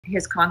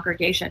his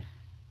congregation.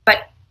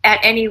 But at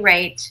any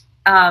rate,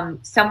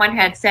 someone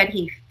had said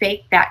he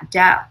faked that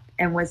death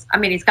and was, I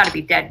mean, he's got to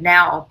be dead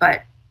now,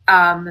 but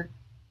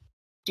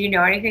do you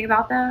know anything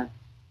about that?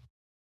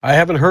 I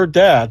haven't heard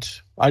that.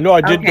 I know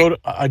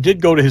I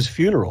did go to his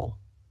funeral.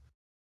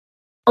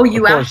 Oh,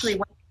 you actually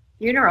went to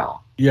the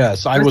funeral?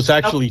 Yes, I was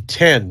actually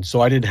 10,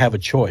 so I didn't have a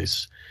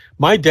choice.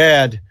 My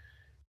dad,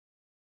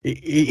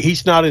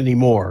 he's not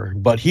anymore,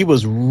 but he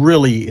was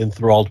really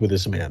enthralled with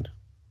this man.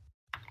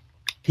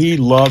 He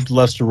loved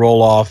Lester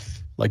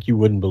Roloff like you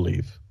wouldn't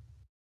believe.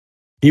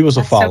 He was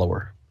a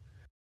follower.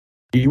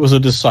 He was a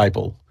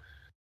disciple.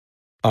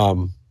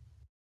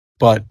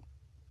 But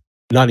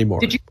not anymore.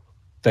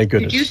 Thank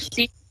goodness. Did you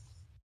see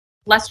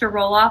Lester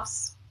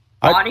Roloff's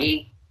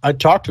body? I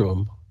talked to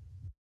him.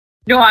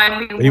 No, I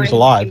mean he was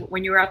alive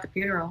when you were at the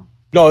funeral.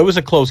 No, it was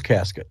a closed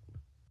casket.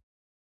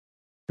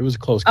 It was a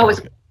closed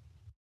casket.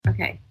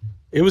 Okay.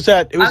 It was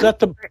at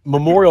the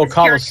Memorial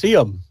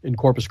Coliseum in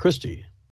Corpus Christi.